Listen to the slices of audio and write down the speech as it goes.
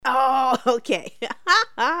Okay.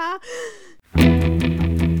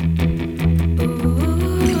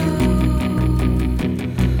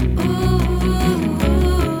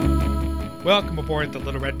 Welcome aboard the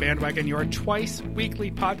Little Red Bandwagon, your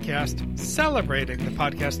twice-weekly podcast celebrating the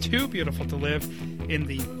podcast Too Beautiful to Live in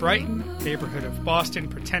the Brighton neighborhood of Boston,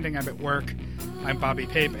 pretending I'm at work. I'm Bobby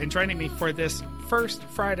Pape, and joining me for this first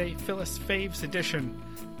Friday Phyllis Faves edition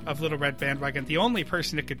of Little Red Bandwagon, the only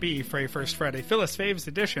person it could be for a first Friday Phyllis Faves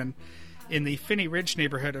edition in the Finney Ridge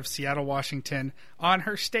neighborhood of Seattle, Washington, on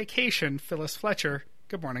her staycation, Phyllis Fletcher.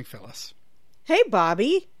 Good morning, Phyllis. Hey,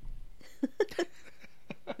 Bobby.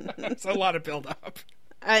 It's a lot of build-up.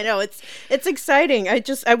 I know, it's exciting.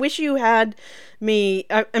 I wish you had me.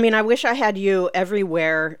 I wish I had you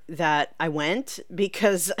everywhere that I went,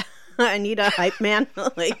 because I need a hype man,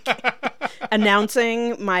 like,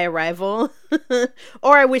 announcing my arrival.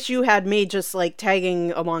 Or I wish you had me just, like,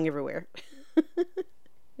 tagging along everywhere.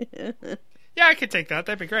 Yeah, I could take that.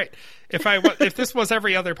 That'd be great. If this was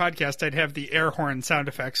every other podcast, I'd have the air horn sound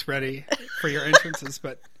effects ready for your entrances,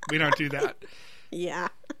 but we don't do that. Yeah.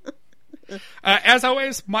 As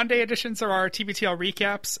always, Monday editions are our TBTL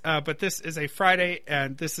recaps, but this is a Friday,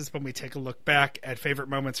 and this is when we take a look back at favorite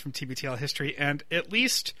moments from TBTL history, and at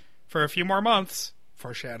least for a few more months,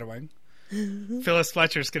 foreshadowing, Phyllis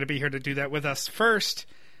Fletcher's going to be here to do that with us. First,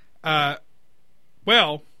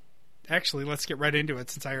 well, actually, let's get right into it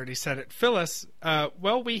since I already said it. Phyllis,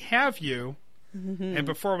 we have you, and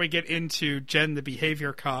before we get into Jen the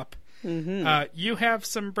Behavior Cop, you have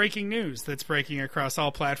some breaking news that's breaking across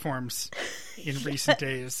all platforms in recent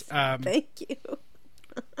days. Thank you.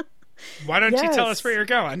 Why don't you tell us where you're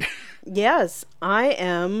going? Yes, I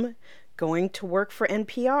am going to work for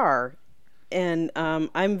NPR, and I'm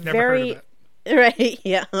Never very heard of it. right.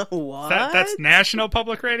 Yeah, what? That's National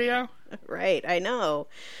Public Radio? Right, I know.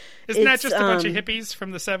 Isn't that just a bunch of hippies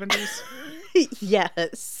from the 70s?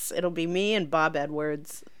 Yes, it'll be me and Bob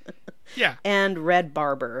Edwards. Yeah. And Red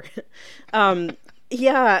Barber. I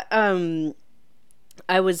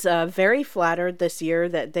was very flattered this year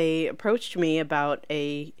that they approached me about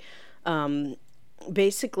a,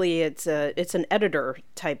 basically it's an editor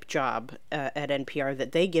type job at NPR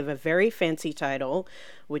that they give a very fancy title,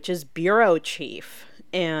 which is bureau chief.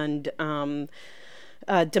 And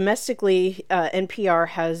domestically, NPR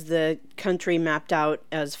has the country mapped out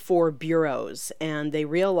as 4 bureaus, and they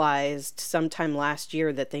realized sometime last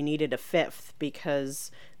year that they needed a 5th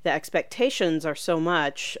because the expectations are so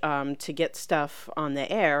much to get stuff on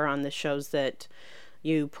the air on the shows that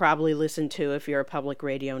you probably listen to if you're a public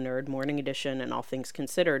radio nerd, Morning Edition and All Things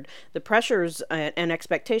Considered. The pressures and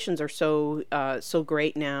expectations are so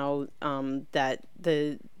great now that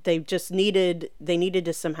they needed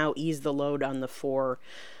to somehow ease the load on the 4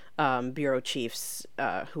 bureau chiefs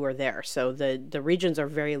who are there. So the regions are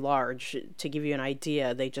very large. To give you an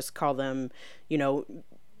idea, they just call them,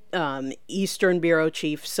 Eastern Bureau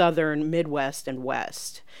Chief, Southern, Midwest, and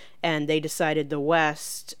West. And they decided the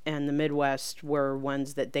West and the Midwest were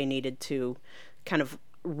ones that they needed to kind of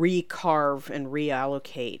recarve and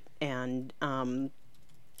reallocate. And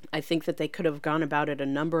I think that they could have gone about it a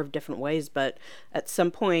number of different ways, but at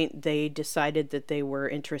some point they decided that they were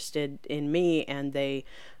interested in me, and they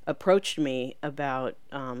approached me about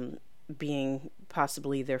being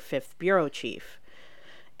possibly their 5th bureau chief.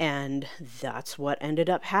 And that's what ended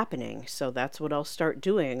up happening. So that's what I'll start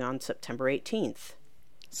doing on September 18th.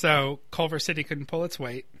 So Culver City couldn't pull its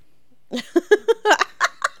weight.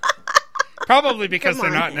 Probably because they're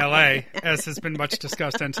not in LA, as has been much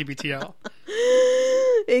discussed on TBTL.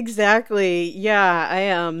 Exactly.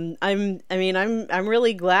 Yeah, I'm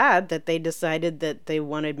really glad that they decided that they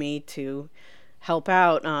wanted me to help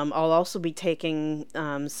out. I'll also be taking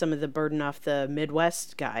some of the burden off the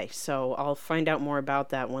Midwest guy, so I'll find out more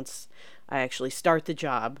about that once I actually start the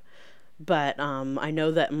job. But I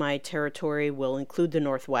know that my territory will include the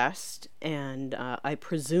Northwest, and I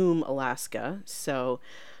presume Alaska, so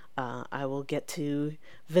I will get to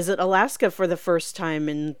visit Alaska for the first time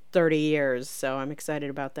in 30 years, so I'm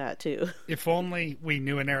excited about that too. If only we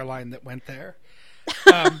knew an airline that went there.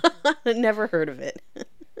 Never heard of it.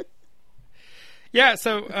 Yeah,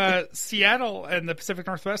 so Seattle and the Pacific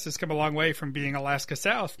Northwest has come a long way from being Alaska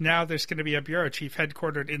South. Now there's going to be a bureau chief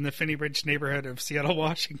headquartered in the Finney Ridge neighborhood of Seattle,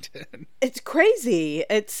 Washington. It's crazy.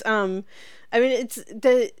 It's, I'm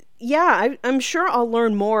sure I'll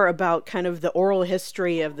learn more about kind of the oral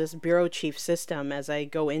history of this bureau chief system as I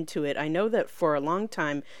go into it. I know that for a long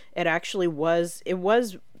time, there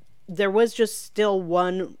was just still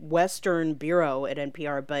one Western bureau at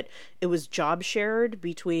NPR, but it was job shared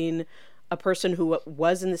between a person who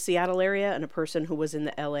was in the Seattle area and a person who was in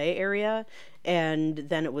the LA area. And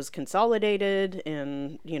then it was consolidated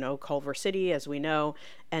in, Culver City, as we know.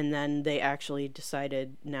 And then they actually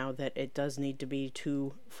decided now that it does need to be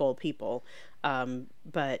 2 full people.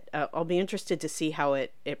 But I'll be interested to see how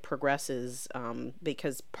it progresses,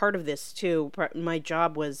 because part of this too, my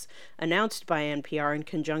job was announced by NPR in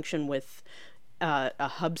conjunction with a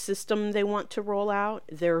hub system they want to roll out.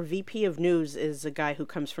 Their VP of news is a guy who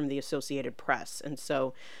comes from the Associated Press. And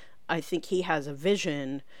so I think he has a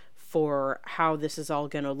vision for how this is all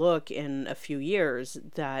going to look in a few years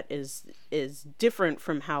that is different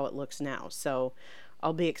from how it looks now. So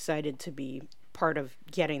I'll be excited to be part of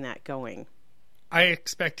getting that going. I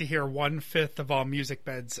expect to hear 1/5 of all music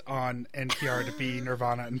beds on NPR to be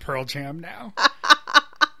Nirvana and Pearl Jam now.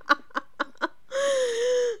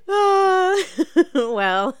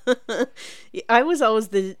 Well, I was always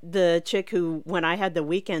the chick who, when I had the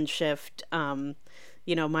weekend shift,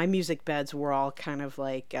 my music beds were all kind of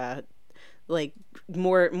like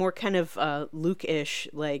more kind of Luke-ish,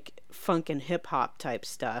 like funk and hip hop type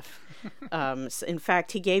stuff. So in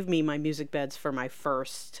fact, he gave me my music beds for my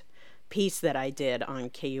first piece that I did on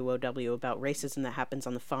KUOW about racism that happens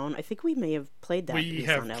on the phone. I think we may have played that. We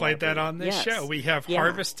have played that on this show. We have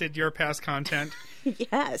harvested your past content.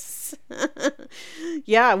 Yes.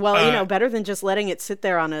 Yeah. Well, better than just letting it sit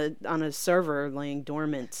there on a server laying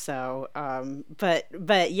dormant. So,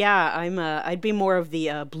 but yeah, I'd be more of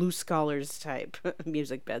the Blue Scholars type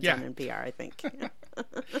music beds on NPR, I think.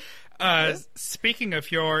 Speaking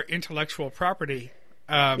of your intellectual property,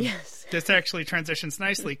 yes. This actually transitions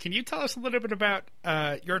nicely. Can you tell us a little bit about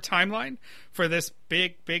your timeline for this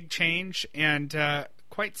big change? And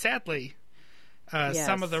quite sadly,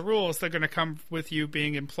 some of the rules that are going to come with you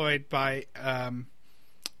being employed by a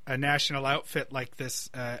national outfit like this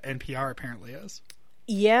NPR apparently is.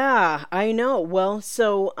 Yeah, I know. Well,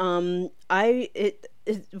 so one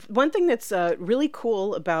thing that's really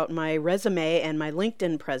cool about my resume and my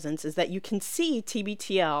LinkedIn presence is that you can see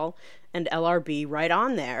TBTL and LRB right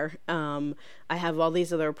on there. I have all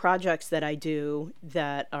these other projects that I do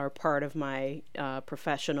that are part of my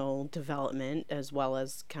professional development, as well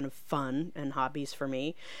as kind of fun and hobbies for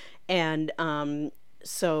me. And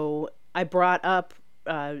so I brought up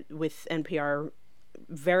with NPR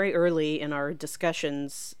very early in our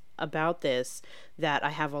discussions about this that I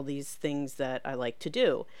have all these things that I like to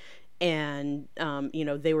do. And,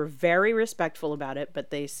 they were very respectful about it, but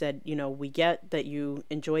they said, we get that you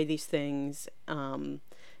enjoy these things, and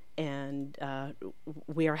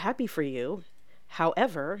we are happy for you.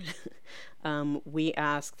 However, we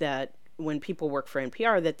ask that when people work for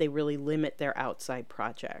NPR, that they really limit their outside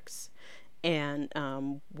projects. And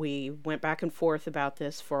we went back and forth about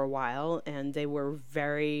this for a while, and they were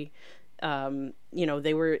very, I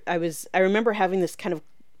remember having this kind of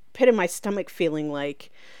pit in my stomach feeling like,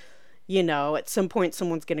 at some point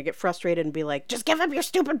someone's going to get frustrated and be like, just give up your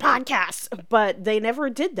stupid podcast. But they never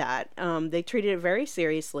did that. They treated it very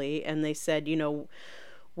seriously, and they said,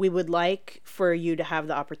 we would like for you to have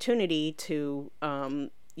the opportunity to,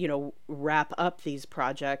 wrap up these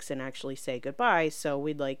projects and actually say goodbye. So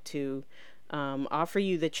we'd like to offer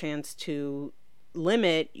you the chance to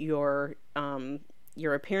limit your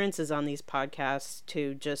appearances on these podcasts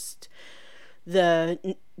to just the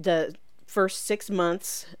first 6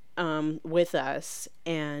 months with us,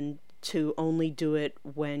 and to only do it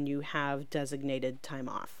when you have designated time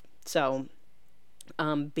off. So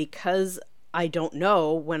because I don't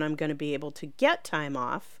know when I'm going to be able to get time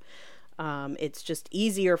off, it's just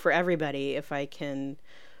easier for everybody if I can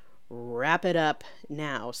wrap it up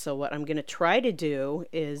now. So what I'm going to try to do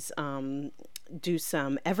is do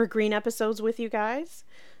some evergreen episodes with you guys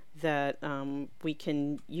that we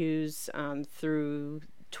can use through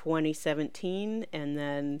 2017, and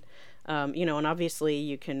then and obviously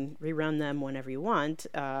you can rerun them whenever you want,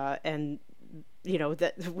 and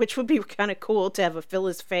that, which would be kind of cool to have a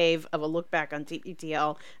Phyllis Fave of a look back on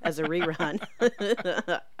TBTL as a rerun.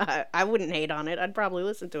 I wouldn't hate on it. I'd probably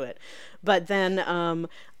listen to it. But then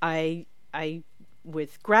I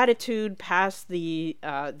with gratitude pass the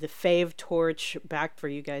Fave torch back for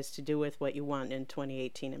you guys to do with what you want in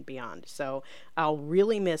 2018 and beyond. So I'll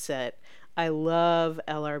really miss it. I love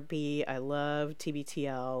LRB. I love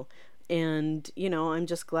TBTL. And, I'm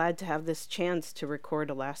just glad to have this chance to record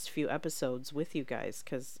the last few episodes with you guys,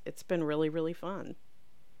 because it's been really, really fun.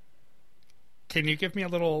 Can you give me a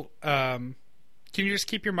little, can you just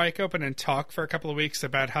keep your mic open and talk for a couple of weeks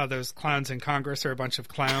about how those clowns in Congress are a bunch of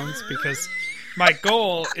clowns? Because My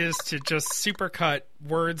goal is to just supercut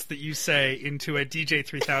words that you say into a DJ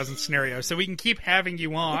 3000 scenario so we can keep having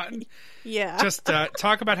you on. Yeah. Just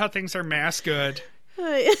talk about how things are mass good.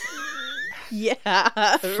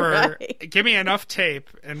 Yeah. Give me enough tape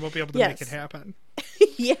and we'll be able to make it happen.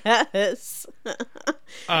 Yes.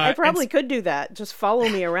 I probably could do that. Just follow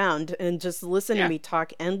me around and just listen to me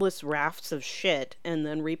talk endless rafts of shit and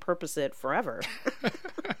then repurpose it forever.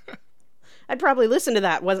 I'd probably listen to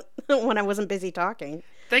that when I wasn't busy talking.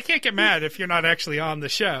 They can't get mad if you're not actually on the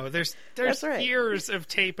show. There's right. years of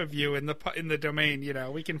tape of you in the domain. You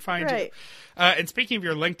know, we can find you. And speaking of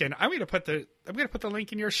your LinkedIn, I'm going to put the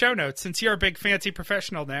link in your show notes since you're a big fancy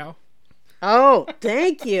professional now. Oh,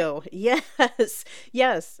 thank you. Yes.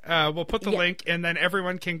 We'll put the link, and then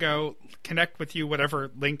everyone can go connect with you,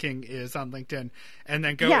 whatever linking is on LinkedIn, and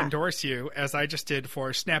then go endorse you, as I just did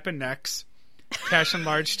for snapping necks, cashing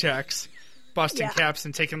large checks, busting caps,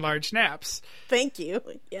 and taking large naps. Thank you.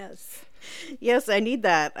 Yes, I need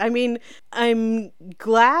that. I mean, I'm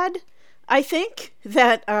glad, I think,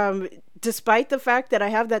 that despite the fact that I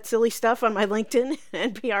have that silly stuff on my LinkedIn,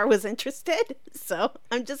 NPR was interested. So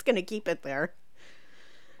I'm just going to keep it there.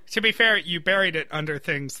 To be fair, you buried it under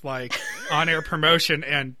things like on-air promotion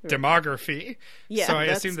and demography. Yeah, so I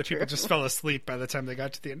assume that people just fell asleep by the time they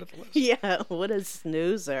got to the end of the list. Yeah, what a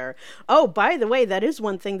snoozer. Oh, by the way, that is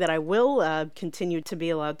one thing that I will continue to be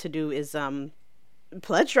allowed to do is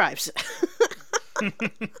pledge drives.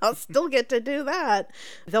 I'll still get to do that.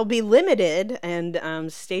 They'll be limited,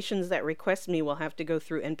 and stations that request me will have to go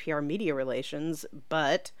through NPR Media Relations,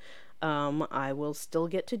 but I will still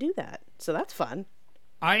get to do that. So that's fun.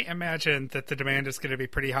 I imagine that the demand is going to be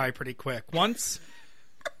pretty high pretty quick. Once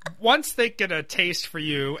they get a taste for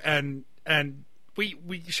you, and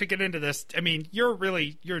we should get into this. I mean,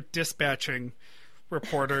 you're dispatching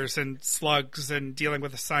reporters and slugs and dealing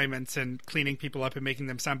with assignments and cleaning people up and making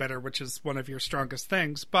them sound better, which is one of your strongest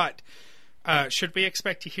things. But should we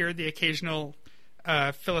expect to hear the occasional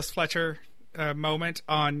Phyllis Fletcher moment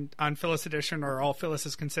on Phyllis Edition or All Phyllis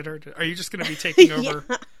is Considered? Are you just going to be taking over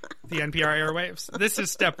the NPR airwaves? This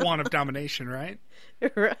is step one of domination, right?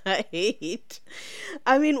 Right.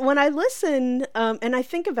 I mean, when I listen and I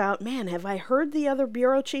think about, man, have I heard the other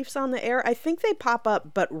bureau chiefs on the air? I think they pop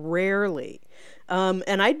up, but rarely.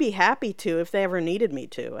 And I'd be happy to if they ever needed me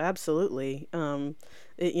to. Absolutely.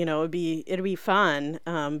 It'd be fun.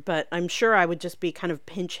 But I'm sure I would just be kind of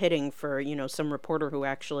pinch hitting for, some reporter who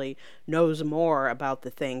actually knows more about the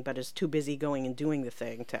thing, but is too busy going and doing the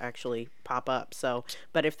thing to actually pop up. So,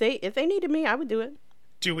 but if they needed me, I would do it.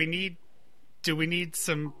 Do we need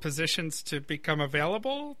some positions to become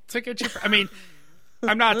available to get you? I mean,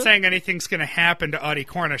 I'm not saying anything's going to happen to Audie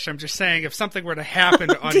Cornish. I'm just saying if something were to happen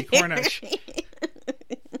to Audie Cornish.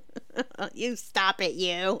 You stop it,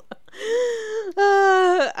 you.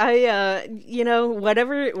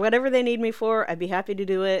 Whatever they need me for, I'd be happy to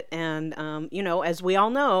do it. And, as we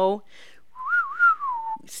all know,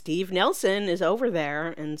 Steve Nelson is over there.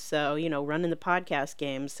 And so, running the podcast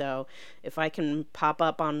game. So if I can pop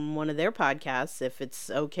up on one of their podcasts, if it's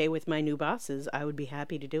okay with my new bosses, I would be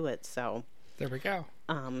happy to do it. So there we go.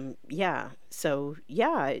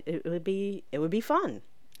 It would be fun.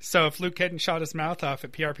 So if Luke hadn't shot his mouth off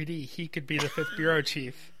at PRPD, he could be the 5th bureau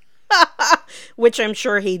chief. Which I'm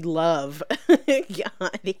sure he'd love.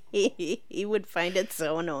 God, he would find it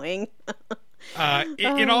so annoying.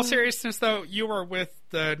 In all seriousness, though, you were with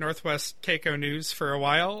the Northwest Keiko News for a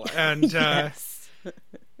while, and yes.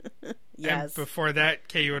 And before that,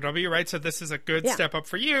 KUOW, right? So this is a good step up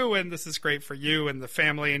for you, and this is great for you and the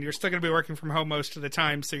family, and you're still going to be working from home most of the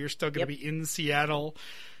time, so you're still going to be in Seattle.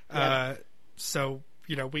 So,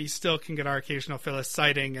 we still can get our occasional Phyllis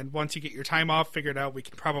sighting, and once you get your time off figured out, we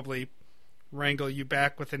can probably wrangle you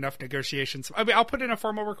back with enough negotiations. I mean, I'll put in a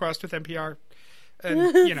formal request with NPR,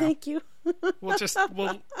 and, Thank you.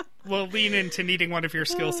 we'll lean into needing one of your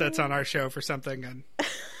skill sets on our show for something, and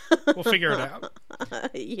we'll figure it out.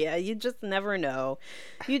 Yeah, you just never know.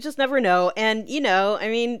 And, I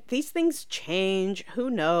mean, these things change.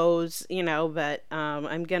 Who knows, but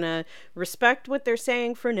I'm going to respect what they're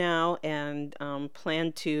saying for now and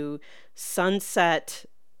plan to sunset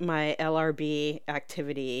my LRB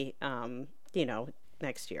activity,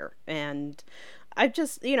 next year. And I've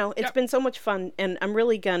just, it's been so much fun, and I'm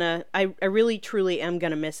really I really truly am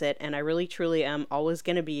gonna miss it, and I really truly am always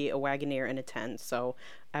gonna be a Wagoneer and a 10, so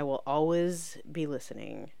I will always be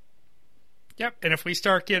listening. Yep, and if we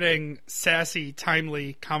start getting sassy,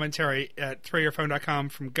 timely commentary at throwyourphone.com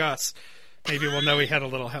from Gus, maybe we'll know he had a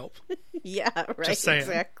little help. Yeah, right, just saying.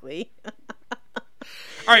 Exactly.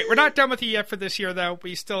 All right, we're not done with you yet for this year, though.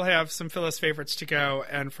 We still have some Phyllis favorites to go,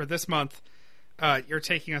 and for this month, you're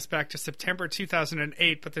taking us back to September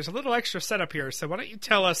 2008, but there's a little extra setup here. So why don't you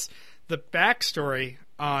tell us the backstory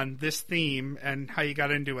on this theme and how you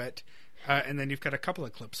got into it, and then you've got a couple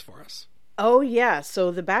of clips for us. Oh, yeah. So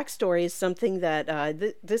the backstory is something that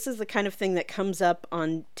this is the kind of thing that comes up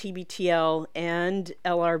on TBTL and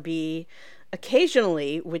LRB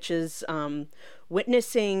occasionally, which is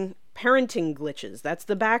witnessing parenting glitches. That's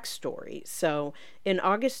the backstory. So in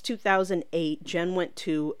August 2008, Jen went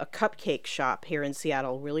to a cupcake shop here in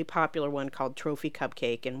Seattle, a really popular one called Trophy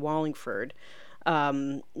Cupcake in Wallingford,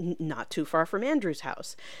 not too far from Andrew's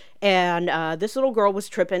house. And this little girl was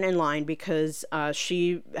tripping in line because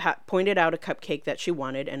she pointed out a cupcake that she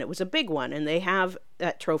wanted, and it was a big one. And they have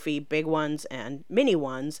at Trophy big ones and mini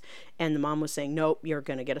ones. And the mom was saying, nope, you're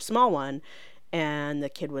going to get a small one. And the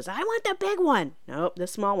kid was, I want the big one. Nope, the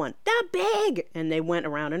small one. The big! And they went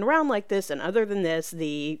around and around like this. And other than this,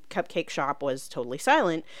 the cupcake shop was totally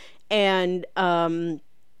silent. And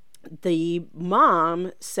the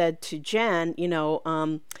mom said to Jen,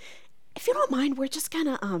 if you don't mind, we're just going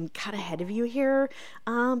to cut ahead of you here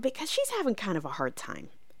because she's having kind of a hard time.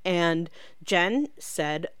 And Jen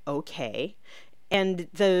said, okay. And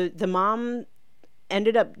the mom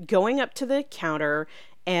ended up going up to the counter,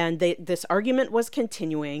 and this argument was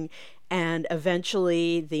continuing, and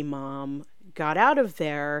eventually the mom got out of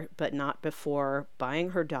there, but not before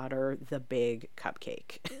buying her daughter the big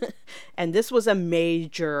cupcake. And this was a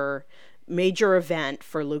major event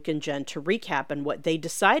for Luke and Jen to recap. And what they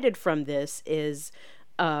decided from this is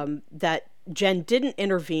that Jen didn't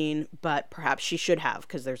intervene, but perhaps she should have,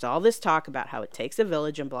 because there's all this talk about how it takes a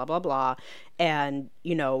village and blah, blah, blah. And,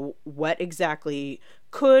 what exactly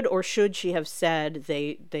could or should she have said?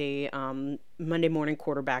 They Monday morning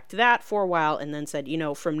quarterbacked that for a while and then said,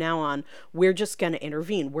 from now on, we're just going to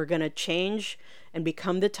intervene. We're going to change and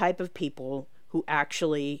become the type of people who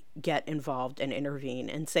actually get involved and intervene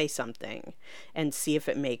and say something and see if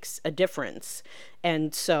it makes a difference.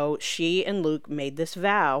 And so she and Luke made this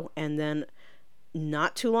vow, and then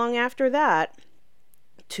not too long after that,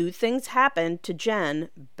 two things happened to Jen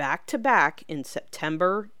back to back in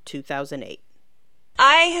September 2008.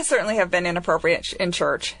 I certainly have been inappropriate in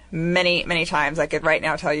church many, many times. I could right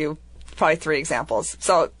now tell you probably 3 examples.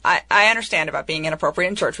 So I understand about being inappropriate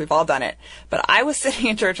in church. We've all done it. But I was sitting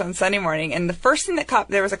in church on Sunday morning, and the first thing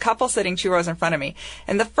there was a couple sitting 2 rows in front of me.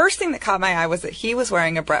 And the first thing that caught my eye was that he was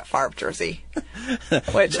wearing a Brett Favre jersey.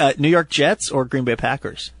 Which, New York Jets or Green Bay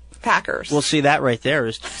Packers? Packers. Well, see, that right there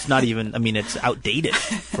is it's not even, it's outdated,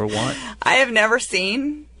 for one. I have never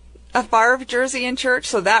seen a Favre jersey in church,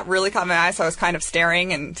 so that really caught my eye. So I was kind of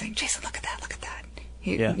staring and saying, Jason, look at that, look at that.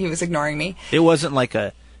 He was ignoring me. It wasn't like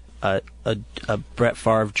a Brett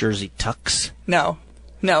Favre jersey tux? No,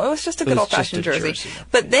 it was just a good old-fashioned jersey.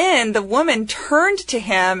 But then the woman turned to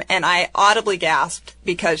him, and I audibly gasped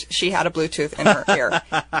because she had a Bluetooth in her ear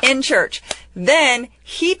in church. Then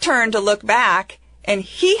he turned to look back, and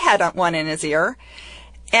he had one in his ear.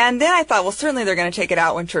 And then I thought, well, certainly they're going to take it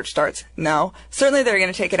out when church starts. No. Certainly they're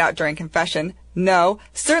going to take it out during confession. No.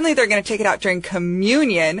 Certainly they're going to take it out during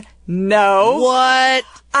communion. No. What?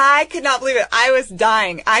 I could not believe it. I was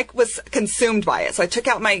dying. I was consumed by it. So I took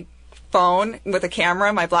out my phone with a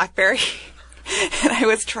camera, my BlackBerry, and I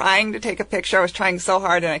was trying to take a picture. I was trying so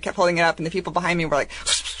hard, and I kept holding it up, and the people behind me were like,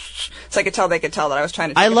 so I could tell they could tell that I was trying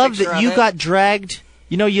to take a picture. I love that you got dragged.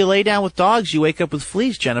 You lay down with dogs, you wake up with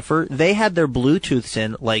fleas, Jennifer. They had their Bluetooths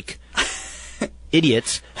in like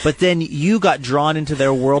idiots, but then you got drawn into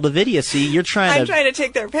their world of idiocy. I'm trying to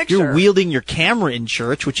take their picture. You're wielding your camera in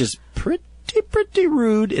church, which is pretty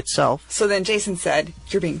rude itself. So then Jason said,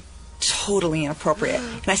 you're being totally inappropriate.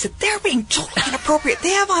 And I said, they're being totally inappropriate. They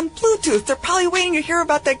have on Bluetooth. They're probably waiting to hear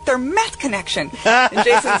about their meth connection. And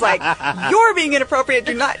Jason's like, you're being inappropriate.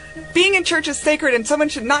 Being in church is sacred, and someone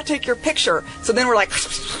should not take your picture. So then we're like,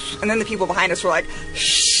 and then the people behind us were like,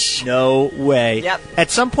 shh. No way. Yep. At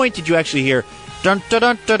some point, did you actually hear dun dun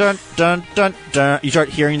dun dun dun dun dun? You start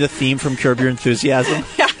hearing the theme from Curb Your Enthusiasm.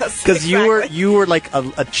 Yes, because you were like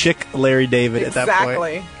a chick Larry David at that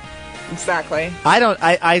point. Exactly.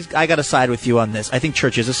 I got to side with you on this. I think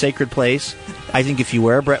church is a sacred place. I think if you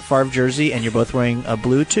wear a Brett Favre jersey and you're both wearing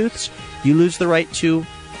Bluetooths, you lose the right to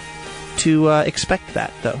expect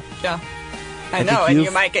that, though. Yeah. I know, and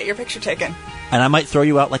you might get your picture taken. And I might throw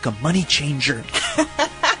you out like a money changer.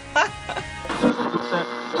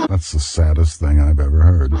 That's the saddest thing I've ever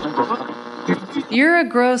heard. You're a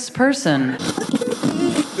gross person.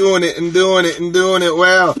 Doing it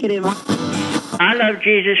well. I love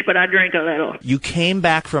Jesus, but I drink a little. You came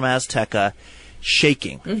back from Azteca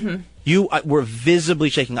shaking. Mm-hmm. You were visibly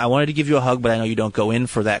shaking. I wanted to give you a hug, but I know you don't go in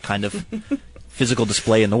for that kind of physical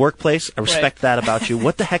display in the workplace. I respect that about you.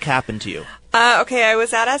 What the heck happened to you? Okay, I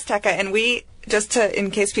was at Azteca, and we,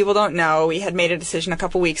 in case people don't know, we had made a decision a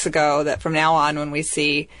couple weeks ago that from now on, when we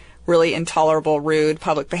see really intolerable, rude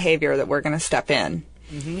public behavior, that we're going to step in.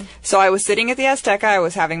 Mm-hmm. So I was sitting at the Azteca. I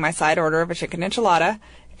was having my side order of a chicken enchilada,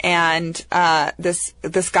 and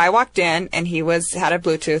this guy walked in, and he had a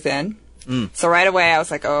Bluetooth in. So right away, I was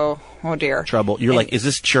like, oh dear. Trouble. You're like, is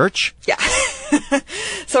this church? Yeah.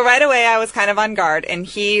 So right away, I was kind of on guard, and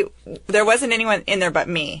there wasn't anyone in there but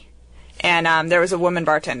me. And there was a woman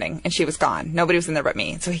bartending, and she was gone. Nobody was in there but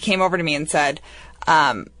me. So he came over to me and said,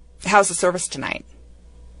 how's the service tonight?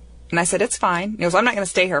 And I said, it's fine. He goes, I'm not going to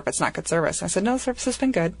stay here if it's not good service. I said, no, the service has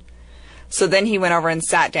been good. So then he went over and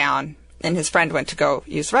sat down, and his friend went to go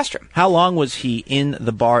use the restroom. How long was he in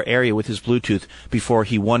the bar area with his Bluetooth before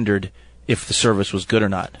he wondered if the service was good or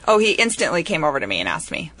not? Oh, he instantly came over to me and asked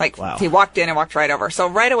me. Wow. He walked in and walked right over. So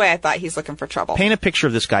right away, I thought he's looking for trouble. Paint a picture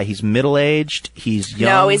of this guy. He's middle-aged. He's young.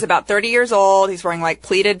 No, he's about 30 years old. He's wearing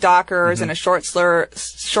pleated Dockers and a short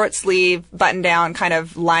sleeve, button-down, kind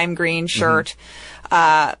of lime green shirt,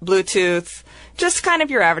 Bluetooth, just kind of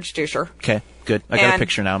your average doucher. Okay, good. I got a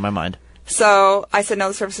picture now in my mind. So I said, no,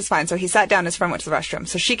 the service is fine. So he sat down. His friend went to the restroom.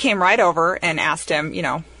 So she came right over and asked him,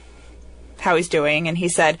 how he's doing. And he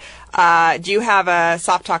said, do you have a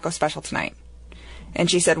soft taco special tonight? And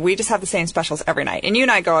she said, we just have the same specials every night. And you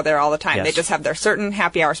and I go there all the time. Yes. They just have their certain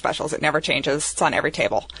happy hour specials. It never changes. It's on every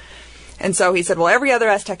table. And so he said, well, every other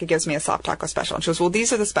Azteca gives me a soft taco special. And she goes, well,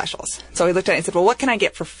 these are the specials. So he looked at it and said, well, what can I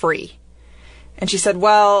get for free? And she said,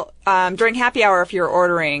 well, during happy hour, if you're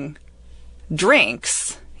ordering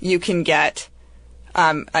drinks, you can get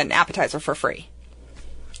an appetizer for free.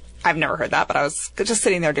 I've never heard that, but I was just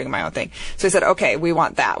sitting there doing my own thing. So he said, okay, we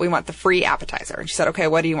want that. We want the free appetizer. And she said, okay,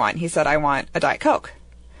 what do you want? He said, I want a Diet Coke.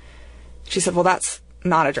 She said, well, that's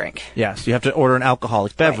not a drink. Yes, you have to order an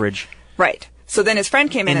alcoholic beverage. Right. So then his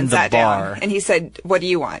friend came in and sat down, and he said, what do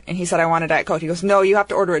you want? And he said, I want a Diet Coke. He goes, no, you have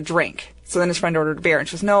to order a drink. So then his friend ordered a beer, and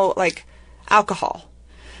she goes, no, alcohol.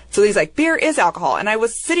 So he's like, beer is alcohol. And I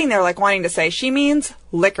was sitting there wanting to say, she means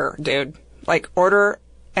liquor, dude. Order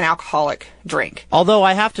an alcoholic drink. Although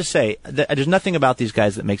I have to say, there's nothing about these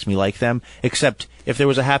guys that makes me like them, except if there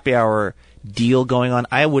was a happy hour deal going on,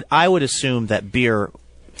 I would assume that beer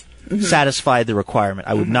satisfied the requirement.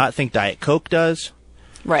 I would not think Diet Coke does.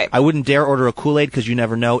 Right. I wouldn't dare order a Kool-Aid because you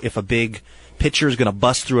never know if a big pitcher is going to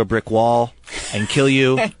bust through a brick wall and kill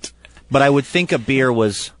you. Right. But I would think a beer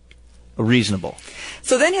was reasonable.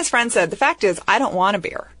 So then his friend said, the fact is, I don't want a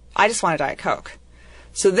beer. I just want a Diet Coke.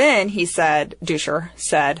 So then he said, Doucher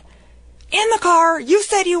said, in the car, you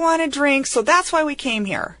said you wanted drinks, so that's why we came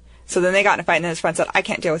here. So then they got in a fight, and then his friend said, I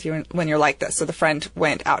can't deal with you when you're like this. So the friend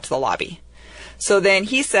went out to the lobby. So then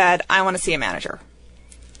he said, I want to see a manager.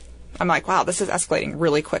 I'm like, wow, this is escalating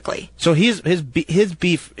really quickly. So his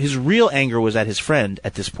beef, his real anger was at his friend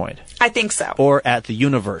at this point. I think so. Or at the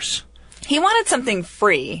universe. He wanted something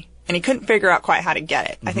free, and he couldn't figure out quite how to get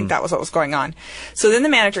it. I think that was what was going on. So then the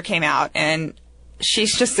manager came out, and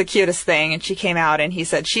she's just the cutest thing. And she came out, and he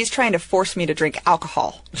said, she's trying to force me to drink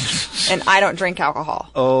alcohol. And I don't drink alcohol.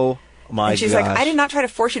 Oh, my God. And she's like, I did not try to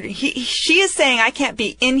force you to. She is saying I can't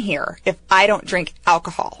be in here if I don't drink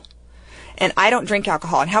alcohol. And I don't drink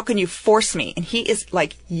alcohol. And how can you force me? And he is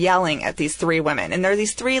yelling at these three women. And there are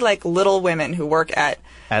these three little women who work at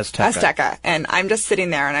Azteca. And I'm just sitting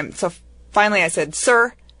there. And so finally I said,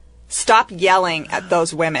 sir, stop yelling at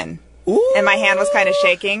those women. Ooh. And my hand was kind of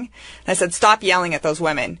shaking. And I said, stop yelling at those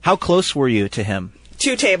women. How close were you to him?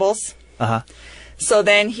 2 tables. Uh-huh. So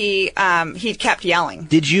then he kept yelling.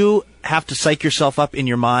 Did you have to psych yourself up in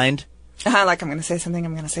your mind? I'm going to say something,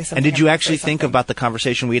 I'm going to say something. And did you actually think about the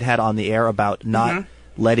conversation we had on the air about not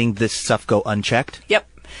letting this stuff go unchecked? Yep.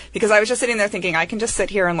 Because I was just sitting there thinking, I can just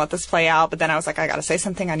sit here and let this play out. But then I was like, I got to say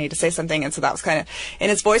something. I need to say something. And so that was kind of,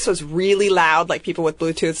 and his voice was really loud, like people with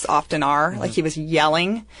Bluetooths often are. Like he was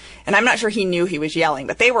yelling. And I'm not sure he knew he was yelling,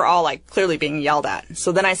 but they were all clearly being yelled at.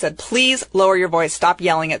 So then I said, please lower your voice. Stop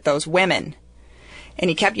yelling at those women. And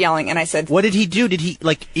he kept yelling, and I said, what did he do? Did he,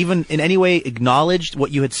 even in any way acknowledge what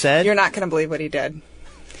you had said? You're not going to believe what he did.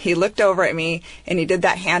 He looked over at me, and he did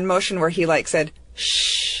that hand motion where he, said,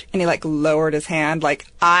 shh, and he, lowered his hand,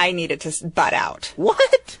 I needed to butt out.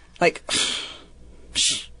 What?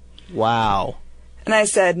 Shh. Wow. And I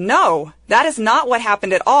said, no, that is not what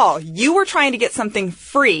happened at all. You were trying to get something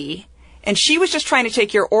free, and she was just trying to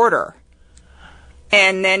take your order.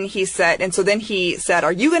 And then he said,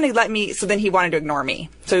 are you going to let me, so then he wanted to ignore me.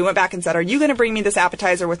 So he went back and said, are you going to bring me this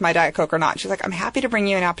appetizer with my Diet Coke or not? She's like, I'm happy to bring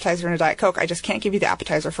you an appetizer and a Diet Coke. I just can't give you the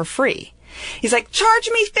appetizer for free. He's like, charge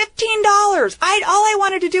me $15. All I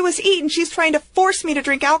wanted to do was eat, and she's trying to force me to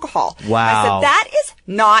drink alcohol. Wow. I said, that is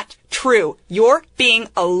not true. You're being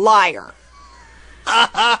a liar.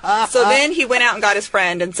 So then he went out and got his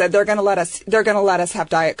friend and said, they're going to let us have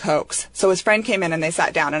Diet Cokes. So his friend came in and they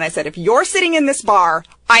sat down, and I said, if you're sitting in this bar,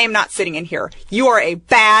 I am not sitting in here. You are a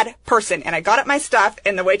bad person. And I got up my stuff,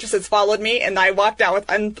 and the waitresses followed me, and I walked out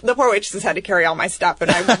and the poor waitresses had to carry all my stuff,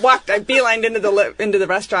 and I beelined into the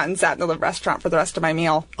restaurant and sat in the restaurant for the rest of my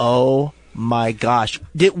meal. Oh my gosh.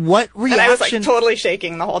 What reaction? And I was like totally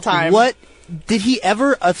shaking the whole time. What did he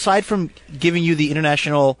ever, aside from giving you the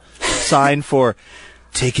international sign for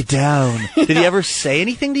take it down, did he ever say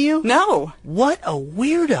anything to you? No. What a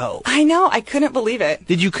weirdo. I know. I couldn't believe it.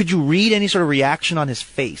 Could you read any sort of reaction on his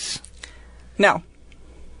face? No.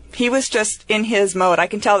 He was just in his mode. I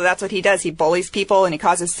can tell that's what he does. He bullies people and he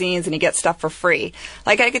causes scenes and he gets stuff for free.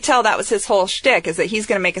 Like, I could tell that was his whole shtick, is that he's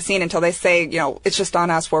going to make a scene until they say, it's just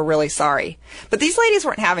on us, we're really sorry. But these ladies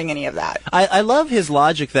weren't having any of that. I love his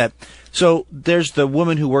logic that, so there's the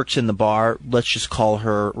woman who works in the bar, let's just call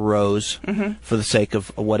her Rose for the sake of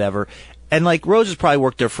whatever. And like, Rose has probably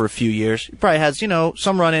worked there for a few years. He probably has,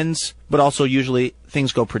 some run-ins, but also usually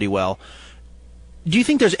things go pretty well. Do you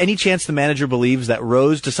think there's any chance the manager believes that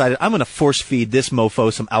Rose decided, I'm going to force feed this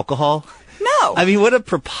mofo some alcohol? No. I mean, what a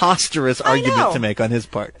preposterous argument to make on his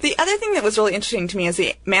part. The other thing that was really interesting to me is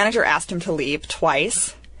the manager asked him to leave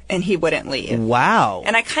twice, and he wouldn't leave. Wow.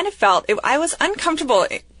 And I kind of felt, I was uncomfortable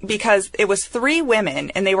because it was 3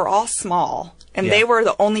 women, and they were all small, and they were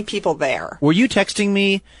the only people there. Were you texting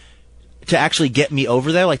me to actually get me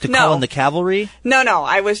over there, like to call in the cavalry? No.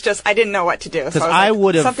 I didn't know what to do. So I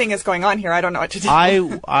would have, something is going on here. I don't know what to do.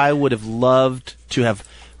 I would have loved to have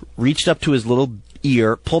reached up to his little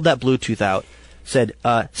ear, pulled that Bluetooth out, said,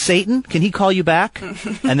 Satan, can he call you back?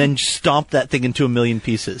 And then stomped that thing into a million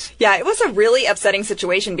pieces. Yeah, it was a really upsetting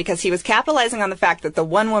situation because he was capitalizing on the fact that the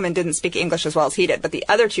one woman didn't speak English as well as he did, but the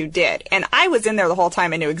other 2 did. And I was in there the whole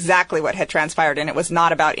time and knew exactly what had transpired, and it was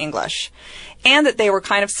not about English. And that they were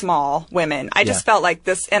kind of small women. I just felt like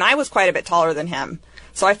this, and I was quite a bit taller than him.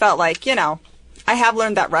 So I felt like, I have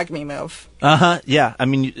learned that rug me move. Yeah. I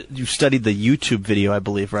mean, you studied the YouTube video, I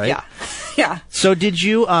believe, right? Yeah. Yeah. So did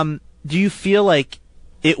you, do you feel like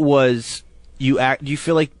it was, do you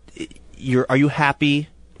feel like are you happy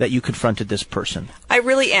that you confronted this person? I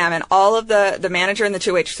really am. And all of the manager and the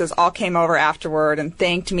 2 waitresses all came over afterward and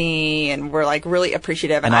thanked me and were like really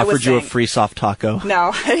appreciative. And offered you a free soft taco.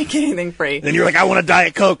 No, I didn't get anything free. Then you're like, I want a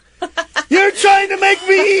Diet Coke. You're trying to make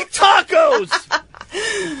me eat tacos!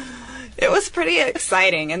 It was pretty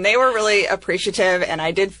exciting, and they were really appreciative, and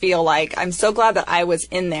I did feel like I'm so glad that I was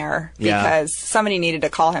in there because somebody needed to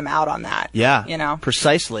call him out on that. Yeah,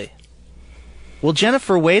 precisely. Well,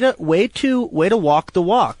 Jennifer, way to walk the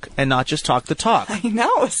walk and not just talk the talk. I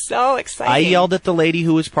know, it was so exciting. I yelled at the lady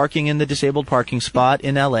who was parking in the disabled parking spot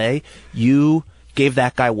in L.A. You gave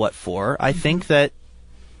that guy what for? I think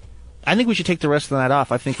we should take the rest of the night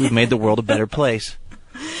off. I think we've made the world a better place.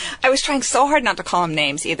 I was trying so hard not to call him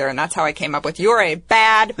names either, and that's how I came up with, you're a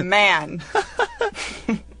bad man.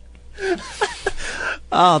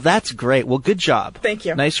 Oh, that's great. Well, good job. Thank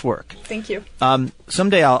you. Nice work. Thank you.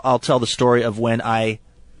 Someday I'll tell the story of when I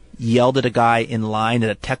yelled at a guy in line at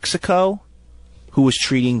a Texaco who was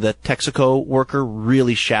treating the Texaco worker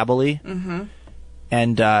really shabbily. Mm-hmm.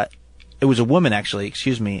 And it was a woman, actually,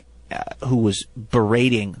 who was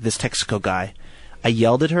berating this Texaco guy. I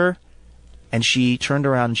yelled at her, and she turned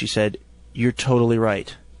around and she said, "You're totally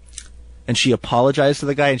right." And she apologized to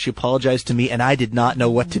the guy, and she apologized to me, and I did not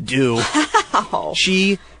know what to do. Wow.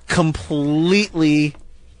 She completely,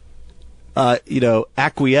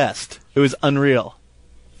 acquiesced. It was unreal.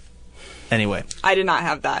 Anyway. I did not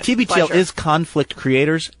have that. TBTL pleasure. is conflict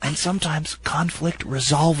creators and sometimes conflict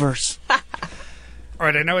resolvers. All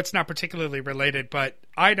right, I know it's not particularly related, but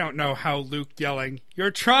I don't know how Luke yelling,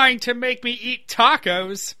 "You're trying to make me eat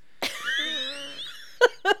tacos,"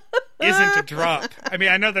 isn't a drop. I mean,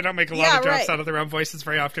 I know they don't make a lot of drops out of their own voices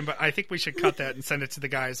very often, but I think we should cut that and send it to the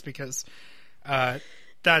guys because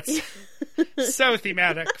that's so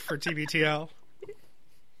thematic for TBTL.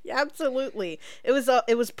 Absolutely. It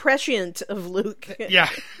was prescient of Luke. Yeah.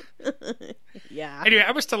 Yeah. Anyway,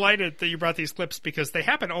 I was delighted that you brought these clips because they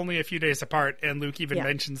happen only a few days apart, and Luke even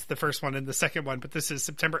mentions the first one and the second one, but this is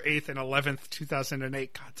September 8th and 11th,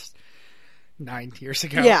 2008. God, 9 years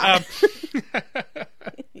ago. Yeah.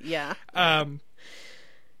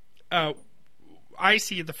 I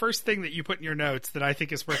see, the first thing that you put in your notes that I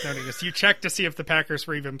think is worth noting is you checked to see if the Packers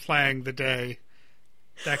were even playing the day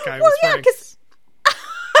that guy was wearing.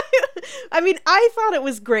 I mean, I thought it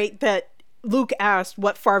was great that Luke asked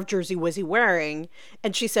what Favre jersey was he wearing,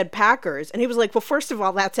 and she said Packers, and he was like, well, first of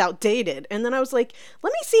all, that's outdated. And then I was like,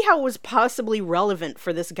 let me see how it was possibly relevant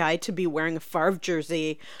for this guy to be wearing a Favre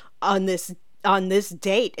jersey on this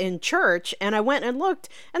date in church. And I went and looked,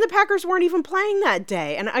 and the Packers weren't even playing that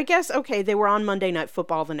day. And I guess, okay, they were on Monday Night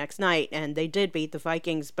Football the next night, and they did beat the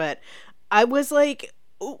Vikings, but I was like,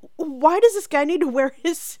 why does this guy need to wear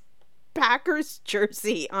his Packers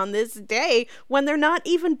jersey on this day when they're not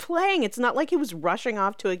even playing? It's not like he was rushing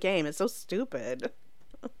off to a game. It's so stupid.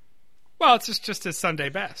 Well, it's just his Sunday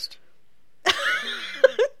best.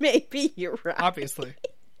 Maybe you're right. Obviously.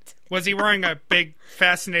 Was he wearing a big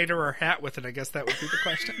fascinator or hat with it? I guess that would be the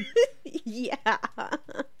question. Yeah.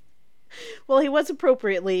 Well, he was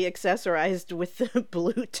appropriately accessorized with the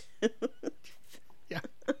Bluetooth. Yeah.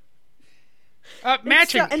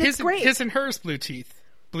 Matching his and hers blue teeth.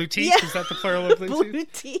 Blue teeth? Yeah. Is that the plural of blue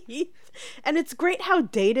teeth? And it's great how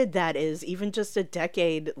dated that is, even just a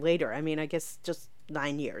decade later. I mean, I guess just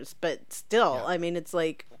 9 years, but still, yeah. I mean, it's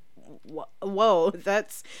like, whoa,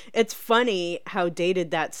 it's funny how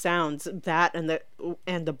dated that sounds. That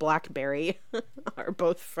and the BlackBerry are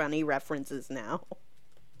both funny references now.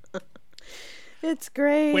 It's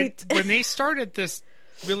great. When they started this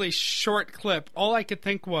really short clip, all I could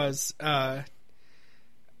think was,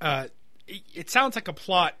 it sounds like a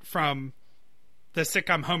plot from the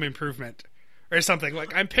sitcom Home Improvement or something.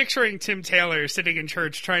 Like, I'm picturing Tim Taylor sitting in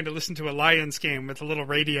church trying to listen to a Lions game with a little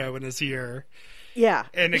radio in his ear. Yeah.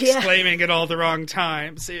 And exclaiming at all the wrong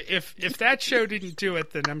times. If that show didn't do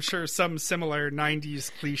it, then I'm sure some similar 90s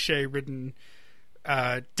cliche-ridden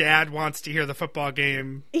dad wants to hear the football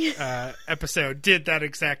game episode did that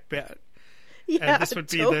exact bit. Yeah, and this would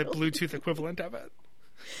be the Bluetooth equivalent of it.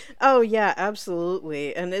 Oh yeah,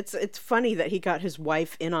 absolutely. And it's funny that he got his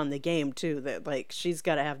wife in on the game too, that like she's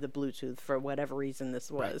got to have the Bluetooth for whatever reason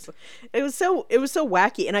this was. Right. It was so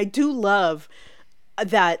wacky, and I do love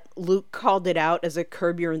that Luke called it out as a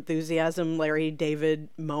Curb Your Enthusiasm Larry David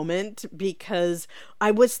moment, because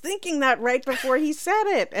I was thinking that right before he said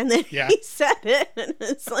it, and then he said it, and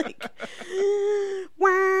it's like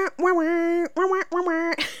wah, wah, wah, wah, wah, wah,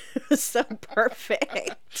 wah. It was so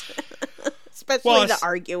perfect. Especially the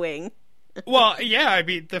arguing. Well, yeah, I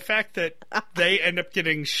mean, the fact that they end up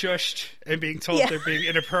getting shushed and being told they're being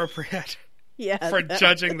inappropriate for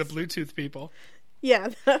judging the Bluetooth people. Yeah,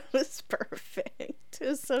 that was perfect. It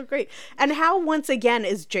was so great. And how, once again,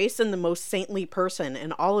 is Jason the most saintly person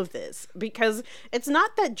in all of this? Because it's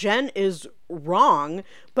not that Jen is wrong,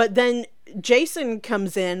 but then Jason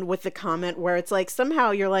comes in with the comment where it's like,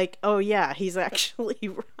 somehow you're like, oh yeah, he's actually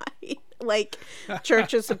right. Like,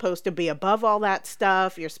 church is supposed to be above all that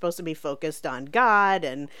stuff. You're supposed to be focused on God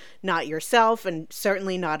and not yourself, and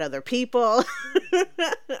certainly not other people.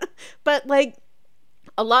 But like,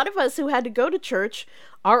 a lot of us who had to go to church,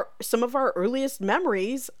 some of our earliest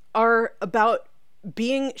memories are about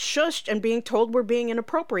being shushed and being told we're being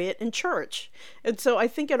inappropriate in church. And so I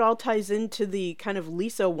think it all ties into the kind of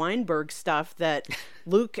Lisa Weinberg stuff that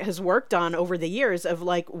Luke has worked on over the years of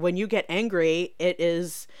like, when you get angry,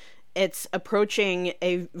 it's approaching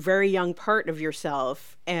a very young part of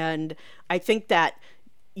yourself. And I think that,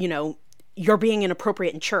 you know, you're being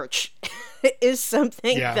inappropriate in church is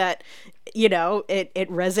something that, you know, it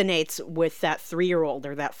resonates with that 3-year-old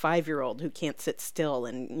or that 5-year-old who can't sit still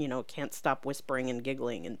and, you know, can't stop whispering and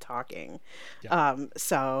giggling and talking. Yeah.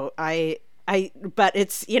 But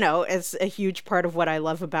it's, you know, it's a huge part of what I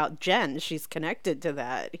love about Jen. She's connected to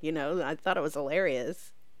that, you know. I thought it was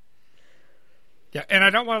hilarious. Yeah, and I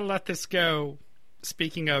don't want to let this go.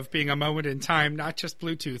 Speaking of being a moment in time, not just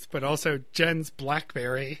Bluetooth, but also Jen's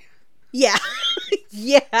BlackBerry. Yeah.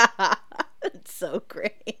 Yeah. It's so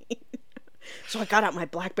great. So I got out my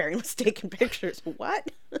BlackBerry and was taking pictures.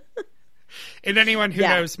 What? And anyone who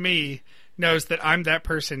knows me knows that I'm that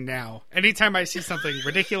person now. Anytime I see something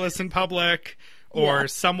ridiculous in public, or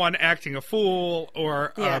someone acting a fool,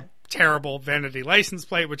 or a terrible vanity license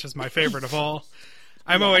plate, which is my favorite of all,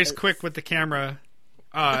 I'm always quick with the camera,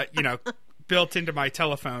 you know, built into my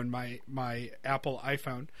telephone, my Apple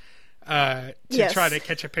iPhone, to try to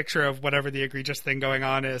catch a picture of whatever the egregious thing going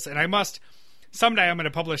on is. And someday I'm going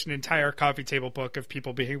to publish an entire coffee table book of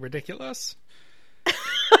people being ridiculous.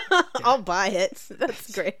 I'll buy it.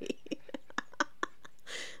 That's great.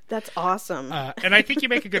 That's awesome. And I think you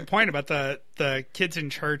make a good point about the kids in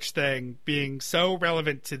church thing being so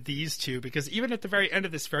relevant to these two, because even at the very end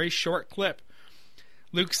of this very short clip,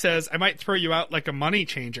 Luke says, I might throw you out like a money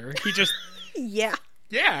changer. He just... Yeah.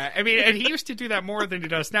 Yeah, I mean, and he used to do that more than he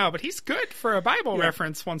does now, but he's good for a Bible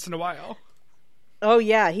reference once in a while. Oh,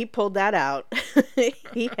 yeah, he pulled that out.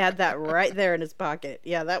 He had that right there in his pocket.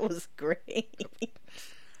 Yeah, that was great.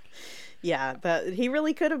 Yeah, but he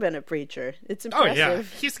really could have been a preacher. It's impressive. Oh, yeah,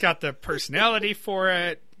 he's got the personality for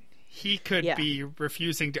it. He could be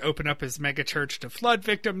refusing to open up his megachurch to flood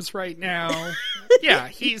victims right now. Yeah,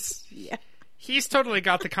 he's totally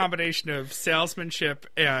got the combination of salesmanship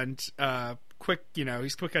and quick,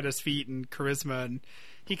 he's quick on his feet and charisma, and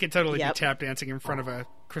he can totally be tap dancing in front of a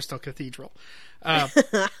crystal cathedral.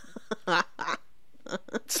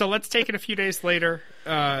 So let's take it a few days later.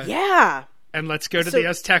 And let's go to the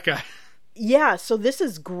Azteca. Yeah, so this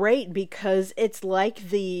is great because it's like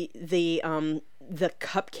the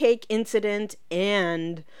cupcake incident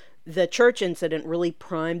and the church incident really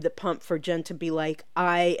primed the pump for Jen to be like,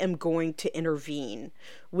 I am going to intervene,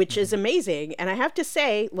 which is amazing. And I have to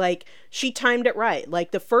say, like, she timed it right.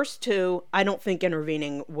 Like, the first two, I don't think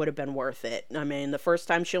intervening would have been worth it. I mean, the first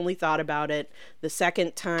time she only thought about it. The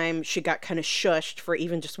second time she got kind of shushed for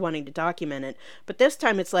even just wanting to document it. But this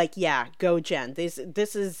time it's like, yeah, go Jen. This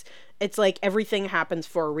is... It's like everything happens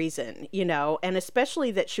for a reason, and especially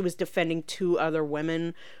that she was defending two other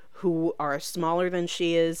women who are smaller than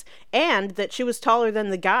she is, and that she was taller than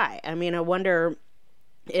the guy. I mean, I wonder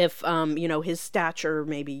if, his stature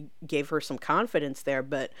maybe gave her some confidence there,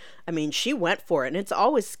 but I mean, she went for it. And it's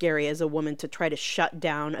always scary as a woman to try to shut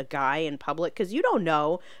down a guy in public because you don't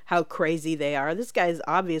know how crazy they are. This guy's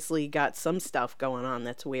obviously got some stuff going on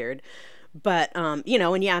that's weird. But,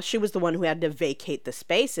 and yeah, she was the one who had to vacate the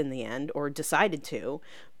space in the end, or decided to,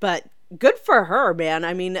 but good for her, man.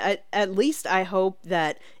 I mean, at least I hope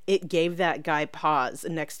that it gave that guy pause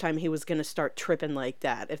next time he was going to start tripping like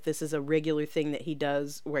that. If this is a regular thing that he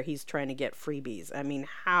does where he's trying to get freebies. I mean,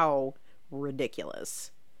 how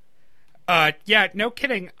ridiculous. Yeah, no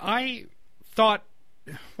kidding. I thought,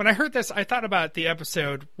 when I heard this, I thought about the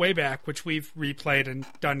episode way back, which we've replayed and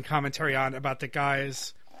done commentary on, about the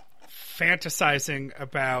guys fantasizing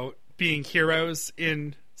about being heroes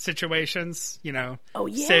in situations,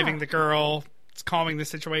 saving the girl, calming the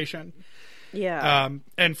situation. Yeah.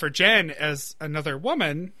 And for Jen, as another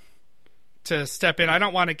woman, to step in, I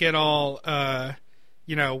don't want to get all,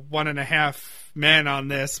 1.5 men on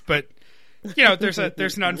this, but, there's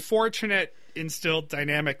an unfortunate instilled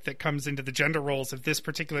dynamic that comes into the gender roles of this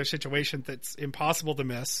particular situation that's impossible to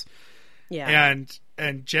miss. Yeah.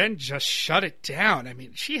 And Jen just shut it down. I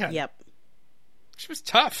mean, she was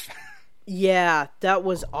tough. Yeah, that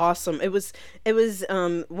was awesome. It was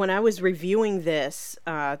when I was reviewing this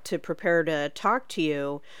to prepare to talk to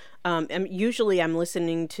you, usually I'm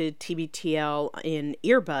listening to TBTL in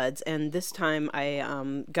earbuds, and this time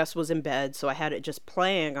Gus was in bed, so I had it just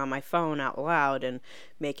playing on my phone out loud and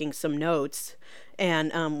making some notes.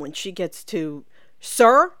 And when she gets to,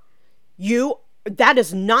 "Sir, that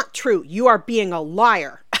is not true. You are being a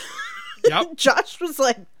liar." Yep. Josh was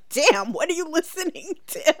like, "Damn, what are you listening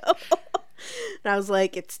to?" And I was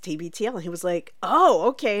like, "It's TBTL." And he was like, "Oh,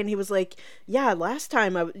 okay." And he was like, "Yeah, last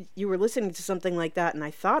time you were listening to something like that, and I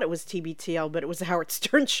thought it was TBTL, but it was the Howard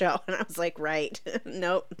Stern show." And I was like, "Right,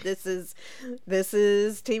 nope, this is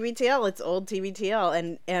TBTL. It's old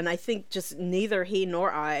TBTL." And I think just neither he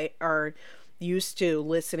nor I are used to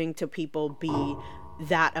listening to people be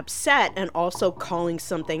that upset and also calling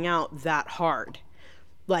something out that hard.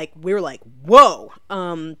 Like, we were like, whoa.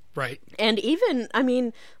 Right. And even, I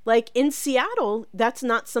mean, like in Seattle, that's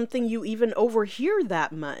not something you even overhear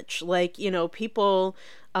that much. Like, people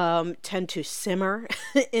tend to simmer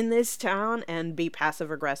in this town and be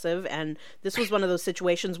passive aggressive. And this was one of those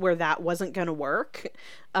situations where that wasn't going to work,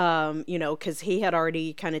 because he had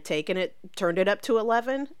already kind of turned it up to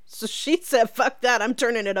 11. So she said, "Fuck that. I'm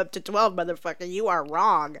turning it up to 12, motherfucker. You are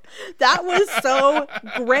wrong." That was so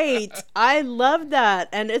great. I love that.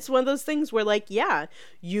 And it's one of those things where, like, yeah,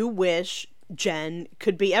 you wish Jen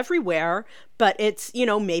could be everywhere, but it's,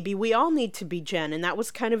 maybe we all need to be Jen. And that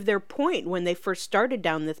was kind of their point when they first started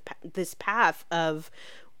down this path of,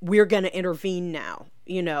 we're going to intervene now,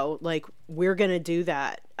 like, we're going to do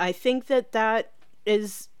that. I think that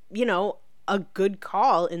is, a good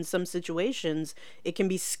call in some situations. It can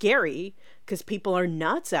be scary because people are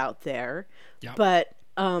nuts out there, but,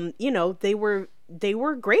 they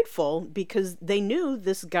were grateful because they knew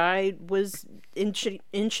this guy was in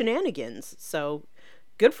shenanigans. So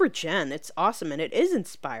good for Jen. It's awesome. And it is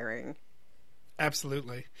inspiring.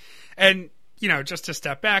 Absolutely. And, just to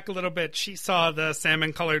step back a little bit, she saw the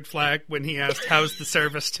salmon-colored flag when he asked, "How's the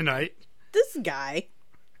service tonight?" This guy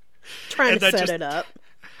trying to set it up.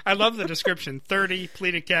 I love the description. 30,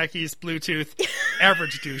 pleated khakis, Bluetooth,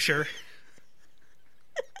 average doucher.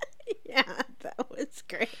 Yeah, that was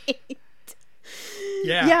great.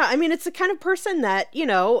 Yeah. Yeah, I mean, it's the kind of person that, you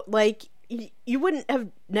know, like, you wouldn't have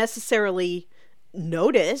necessarily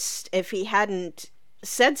noticed if he hadn't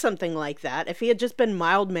said something like that. If he had just been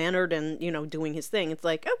mild-mannered and, you know, doing his thing, it's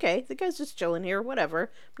like, okay, the guy's just chilling here,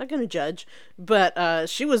 whatever. I'm not going to judge. But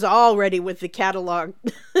she was already with the catalog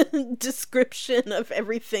description of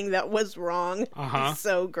everything that was wrong. Uh-huh.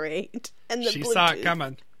 So great. And the she Bluetooth. saw it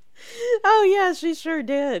coming. Oh yeah, she sure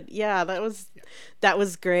did. Yeah, that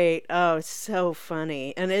was great. Oh, so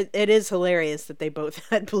funny. And it is hilarious that they both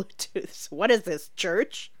had Bluetooth. What is this,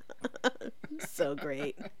 church? So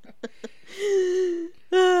great.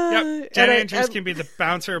 Yep. Jen Andrews can be the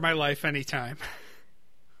bouncer of my life anytime.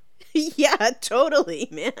 Yeah, totally,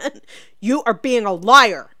 man. You are being a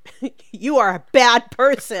liar. You are a bad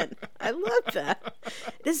person. I love that.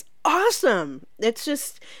 It is awesome. It's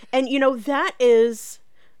just, and you know, that is,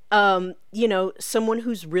 you know, someone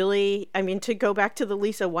who's really, I mean, to go back to the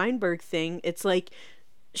Lisa Weinberg thing, it's like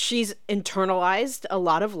she's internalized a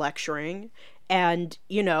lot of lecturing and,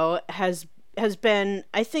 you know, has been,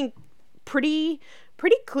 I think, pretty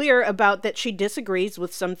clear about that she disagrees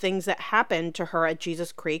with some things that happened to her at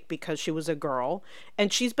Jesus Creek because she was a girl.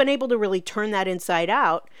 And she's been able to really turn that inside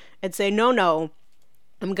out and say, no,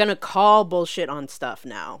 I'm going to call bullshit on stuff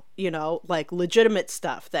now, you know, like legitimate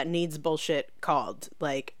stuff that needs bullshit called.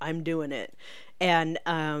 Like, I'm doing it. And,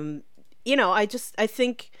 you know, I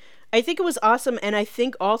think it was awesome. And I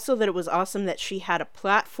think also that it was awesome that she had a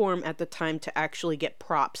platform at the time to actually get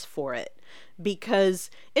props for it. Because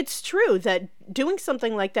it's true that doing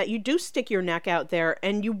something like that, you do stick your neck out there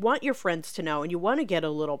and you want your friends to know and you want to get a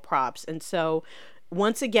little props. And so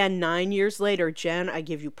once again, 9 years later, Jen, I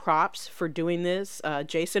give you props for doing this.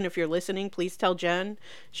 Jason, if you're listening, please tell Jen.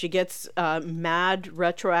 She gets mad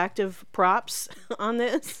retroactive props on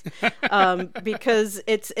this because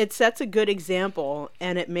it sets a good example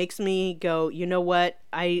and it makes me go, you know what?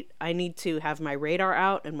 I need to have my radar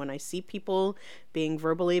out, and when I see people being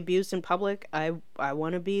verbally abused in public, I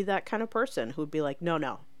want to be that kind of person who would be like,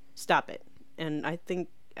 no, stop it. And I think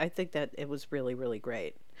that it was really, really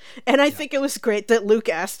great. And I think it was great that Luke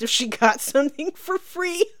asked if she got something for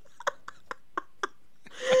free.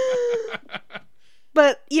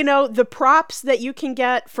 But, you know, the props that you can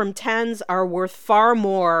get from Tens are worth far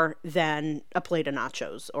more than a plate of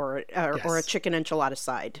nachos or a chicken enchilada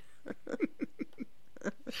side.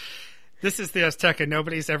 This is the Azteca.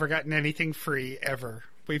 Nobody's ever gotten anything free, ever.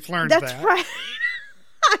 We've learned that. That's right.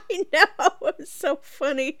 I know. It was so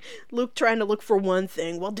funny. Luke trying to look for one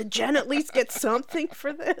thing. Well, did Jen at least get something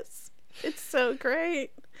for this? It's so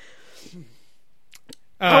great.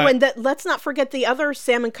 And let's not forget the other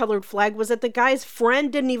salmon-colored flag was that the guy's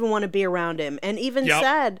friend didn't even want to be around him and even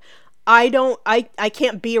said, I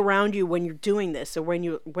can't be around you when you're doing this or when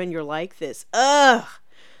you're like this. Ugh.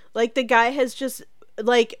 Like the guy has just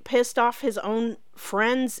like pissed off his own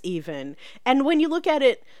friends even. And when you look at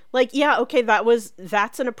it, like, yeah, okay,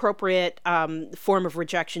 that's an appropriate form of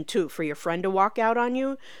rejection too, for your friend to walk out on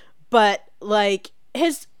you. But like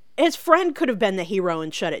his friend could have been the hero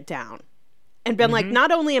and shut it down and been like,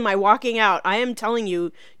 not only am I walking out, I am telling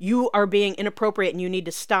you, you are being inappropriate and you need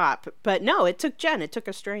to stop. But no, it took Jen, it took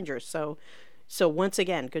a stranger. So once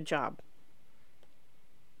again, good job.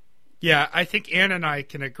 Yeah, I think Ann and I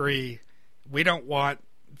can agree. We don't want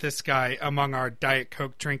this guy among our Diet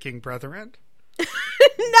Coke drinking brethren.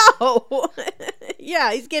 No.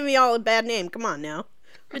 Yeah, he's giving me all a bad name. Come on now.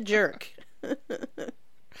 A jerk.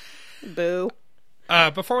 Boo.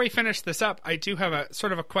 Before we finish this up, I do have a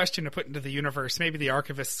sort of a question to put into the universe. Maybe the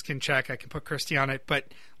archivists can check. I can put Christy on it. But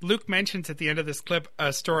Luke mentions at the end of this clip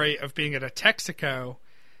a story of being at a Texaco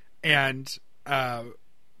and,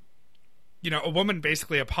 you know, a woman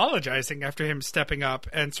basically apologizing after him stepping up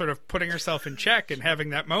and sort of putting herself in check and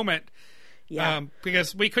having that moment. Yeah.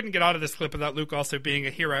 Because we couldn't get out of this clip without Luke also being a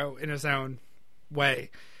hero in his own way.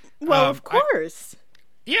 Well, of course.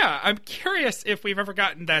 I'm curious if we've ever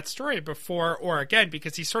gotten that story before or again,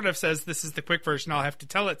 because he sort of says this is the quick version. I'll have to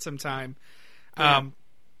tell it sometime. Yeah.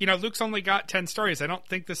 You know, Luke's only got 10 stories. I don't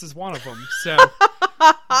think this is one of them. So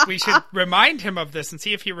we should remind him of this and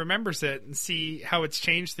see if he remembers it and see how it's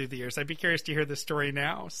changed through the years. I'd be curious to hear the story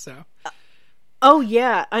now. So. Oh,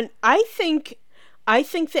 yeah. And I think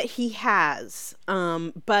that he has,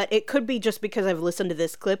 but it could be just because I've listened to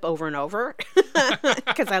this clip over and over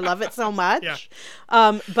because I love it so much.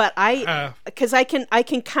 Yeah. But because I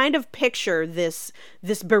can kind of picture this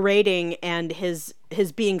berating and his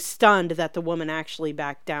his being stunned that the woman actually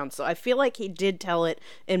backed down. So I feel like he did tell it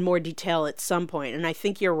in more detail at some point. And I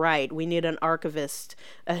think you're right. We need an archivist,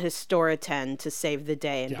 a historian to save the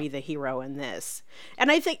day and be the hero in this.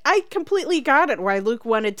 And I think I completely got it why Luke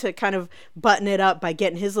wanted to kind of button it up by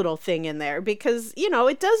getting his little thing in there, because, you know,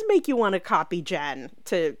 it does make you want to copy Jen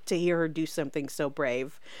to hear her do something so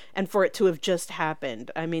brave and for it to have just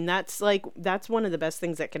happened. I mean, that's one of the best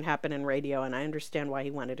things that can happen in radio, and I understand why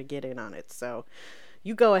he wanted to get in on it. So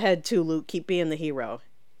you go ahead too, Luke. Keep being the hero.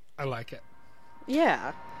 I like it.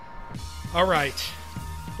 Yeah. All right.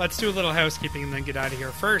 Let's do a little housekeeping and then get out of here.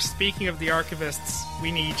 First, speaking of the archivists,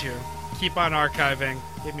 we need you. Keep on archiving.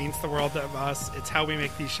 It means the world to us. It's how we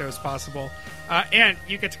make these shows possible. And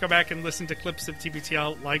you get to go back and listen to clips of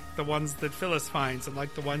TBTL like the ones that Phyllis finds and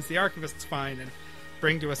like the ones the archivists find and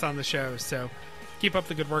bring to us on the show. So keep up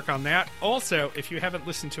the good work on that. Also, if you haven't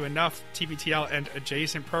listened to enough TBTL and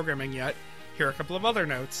adjacent programming yet, here are a couple of other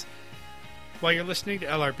notes. While you're listening to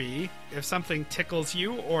LRB, if something tickles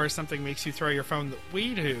you or something makes you throw your phone that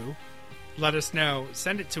we do, let us know.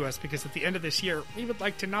 Send it to us, because at the end of this year, we would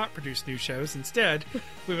like to not produce new shows. Instead,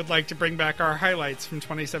 we would like to bring back our highlights from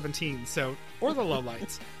 2017, or the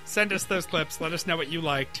lowlights. Send us those clips. Let us know what you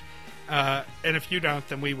liked. And if you don't,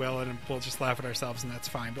 then we will, and we'll just laugh at ourselves, and that's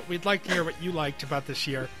fine. But we'd like to hear what you liked about this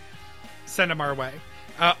year. Send them our way.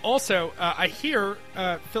 Also, I hear,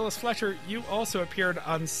 Phyllis Fletcher, you also appeared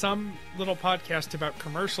on some little podcast about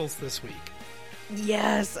commercials this week.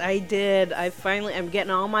 Yes, I did. I'm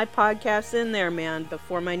getting all my podcasts in there, man,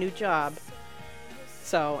 before my new job.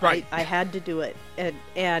 So right. I had to do it.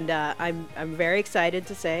 And I'm very excited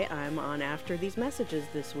to say I'm on After These Messages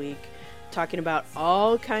this week, talking about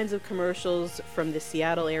all kinds of commercials from the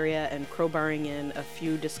Seattle area and crowbarring in a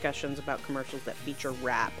few discussions about commercials that feature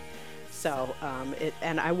rap. So,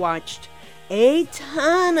 and I watched a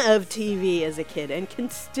ton of TV as a kid and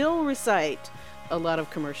can still recite a lot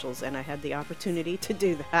of commercials, and I had the opportunity to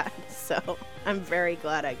do that. So I'm very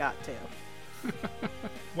glad I got to.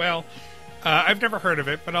 Well, I've never heard of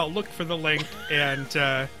it, but I'll look for the link and...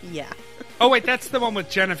 yeah. Oh, wait, that's the one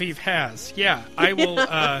with Genevieve Has. Yeah, I will...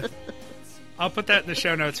 I'll put that in the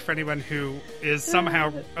show notes for anyone who is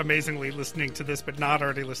somehow amazingly listening to this, but not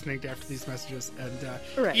already listening to After These Messages. And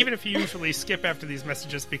right. Even if you usually skip After These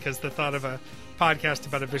Messages because the thought of a podcast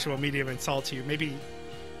about a visual medium insults you, maybe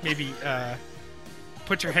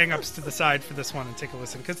put your hang-ups to the side for this one and take a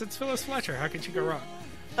listen, because it's Phyllis Fletcher. How could you go wrong?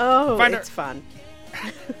 Oh, it's fun.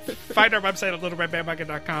 Find our website at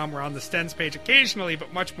littleredbandwagon.com. We're on the Stens page occasionally,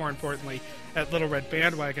 but much more importantly at Little Red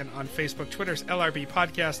Bandwagon on Facebook. Twitter's LRB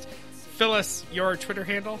Podcast. Phyllis, your Twitter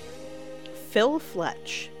handle? Phil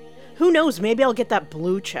Fletch. Who knows? Maybe I'll get that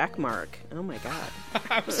blue check mark. Oh my God.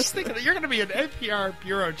 I was just thinking that you're going to be an NPR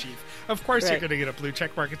bureau chief. Of course You're going to get a blue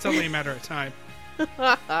check mark. It's only a matter of time.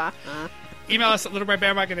 Email us at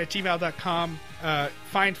littleredbandwagon@gmail.com.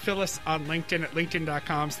 Find Phyllis on LinkedIn at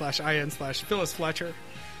linkedin.com/in/Phyllis Fletcher.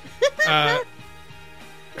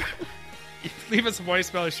 Leave us a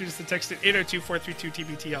voicemail or shoot us a text at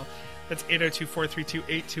 802-432-TBTL. That's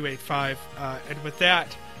 802-432-8285. And with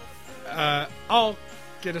that, I'll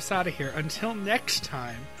get us out of here. Until next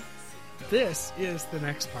time, this is The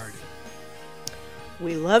Next Party.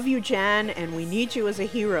 We love you, Jan, and we need you as a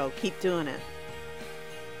hero. Keep doing it.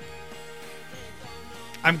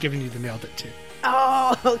 I'm giving you the nailed it, too.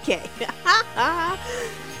 Oh, okay.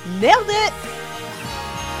 Nailed it!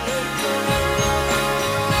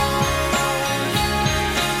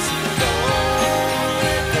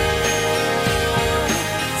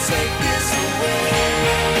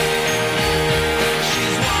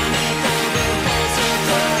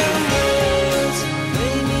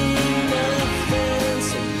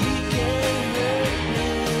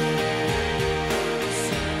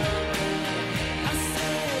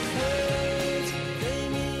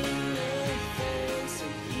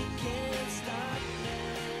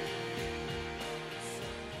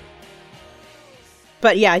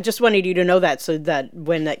 But yeah, I just wanted you to know that so that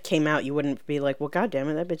when that came out, you wouldn't be like, well, God damn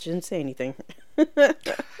it, that bitch didn't say anything.